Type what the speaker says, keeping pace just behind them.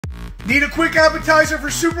Need a quick appetizer for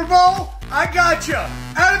Super Bowl? I gotcha.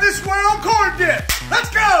 Out of this world corn dip. Let's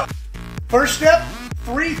go. First step,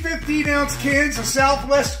 3 15-ounce cans of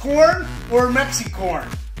Southwest corn or Mexicorn.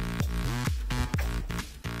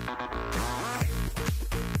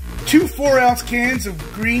 2 4-ounce cans of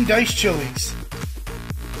green diced chilies.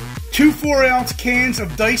 2 4-ounce cans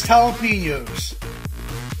of diced jalapenos.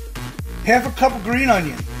 Half a cup of green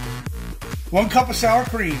onion. 1 cup of sour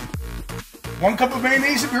cream. 1 cup of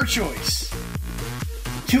mayonnaise of your choice.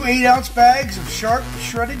 2 8-ounce bags of sharp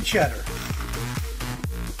shredded cheddar.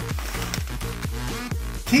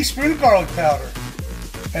 Teaspoon of garlic powder.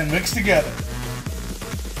 And mix together.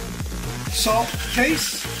 Salt to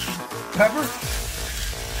taste. Pepper.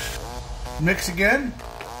 Mix again.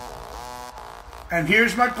 And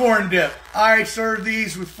here's my corn dip. I serve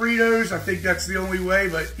these with Fritos. I think that's the only way,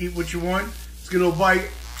 but eat what you want. Let's get a little bite.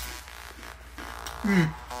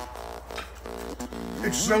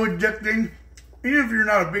 It's so addicting. Even if you're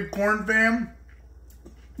not a big corn fan,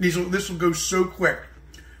 this will go so quick.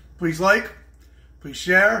 Please like, please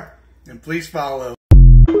share, and please follow.